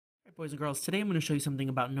Boys and girls, today I'm going to show you something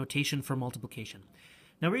about notation for multiplication.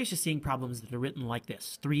 Now we're used to seeing problems that are written like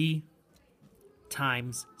this, 3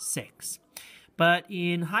 times 6. But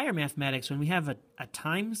in higher mathematics, when we have a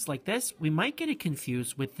times like this, we might get it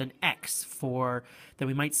confused with an x that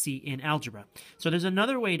we might see in algebra. So there's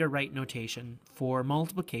another way to write notation for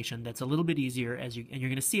multiplication that's a little bit easier, and you're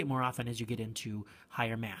going to see it more often as you get into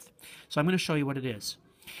higher math. So I'm going to show you what it is.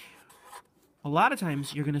 A lot of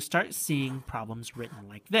times you're going to start seeing problems written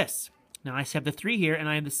like this. Now I have the 3 here and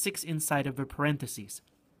I have the 6 inside of the parentheses.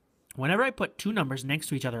 Whenever I put two numbers next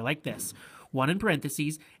to each other like this, one in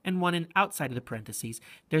parentheses and one in outside of the parentheses,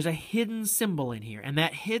 there's a hidden symbol in here, and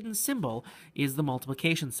that hidden symbol is the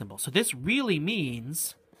multiplication symbol. So this really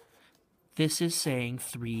means this is saying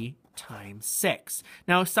 3 times 6.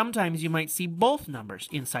 Now, sometimes you might see both numbers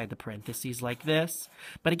inside the parentheses like this,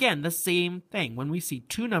 but again, the same thing. When we see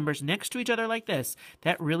two numbers next to each other like this,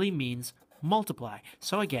 that really means multiply.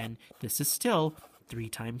 So again, this is still 3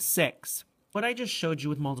 times 6. What I just showed you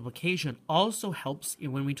with multiplication also helps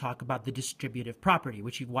when we talk about the distributive property,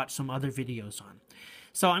 which you've watched some other videos on.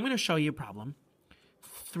 So I'm going to show you a problem.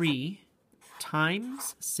 3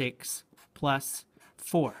 times 6 plus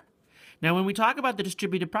 4. Now, when we talk about the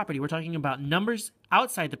distributive property, we're talking about numbers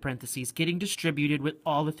outside the parentheses getting distributed with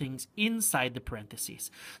all the things inside the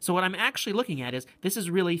parentheses. So what I'm actually looking at is this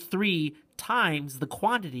is really 3 times the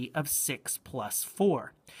quantity of 6 plus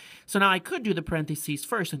 4. So now I could do the parentheses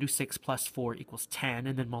first and do 6 plus 4 equals 10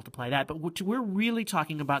 and then multiply that, but we're really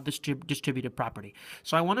talking about this distributive property.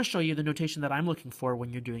 So I want to show you the notation that I'm looking for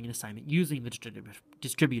when you're doing an assignment using the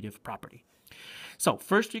distributive property. So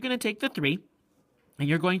first you're going to take the 3, and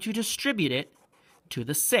you're going to distribute it to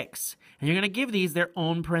the 6. And you're going to give these their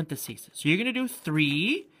own parentheses. So you're going to do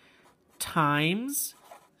 3 times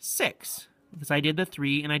 6. Because I did the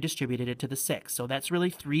 3 and I distributed it to the 6. So that's really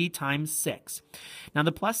 3 times 6. Now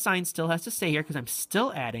the plus sign still has to stay here because I'm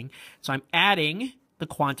still adding. So I'm adding the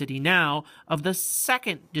quantity now of the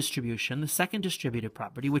second distribution, the second distributive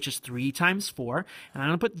property, which is 3 times 4. And I'm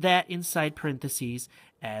going to put that inside parentheses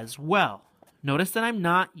as well. Notice that I'm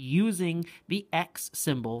not using the X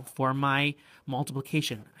symbol for my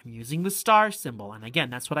multiplication. I'm using the star symbol. And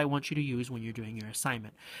again, that's what I want you to use when you're doing your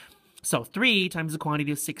assignment. So 3 times the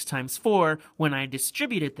quantity of 6 times 4, when I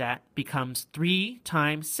distributed that, becomes 3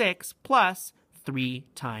 times 6 plus 3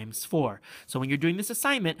 times 4. So when you're doing this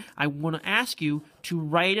assignment, I want to ask you to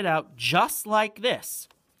write it out just like this.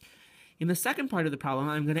 In the second part of the problem,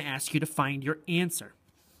 I'm going to ask you to find your answer.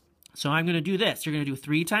 So I'm going to do this. You're going to do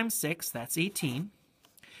 3 times 6, that's 18.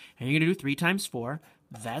 And you're going to do 3 times 4,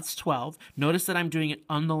 that's 12. Notice that I'm doing it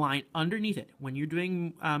on the line underneath it. When you're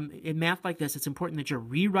doing in math like this, it's important that you're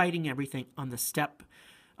rewriting everything on the step,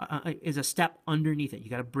 is a step underneath it. You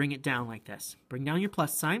got to bring it down like this. Bring down your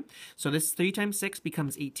plus sign. So this 3 times 6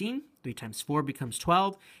 becomes 18. 3 times 4 becomes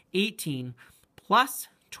 12. 18 plus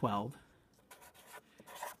 12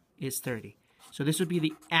 is 30. So this would be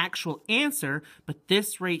the actual answer, but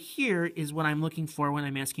this right here is what I'm looking for when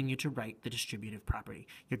I'm asking you to write the distributive property.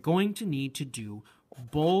 You're going to need to do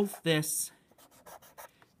both this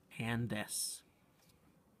and this.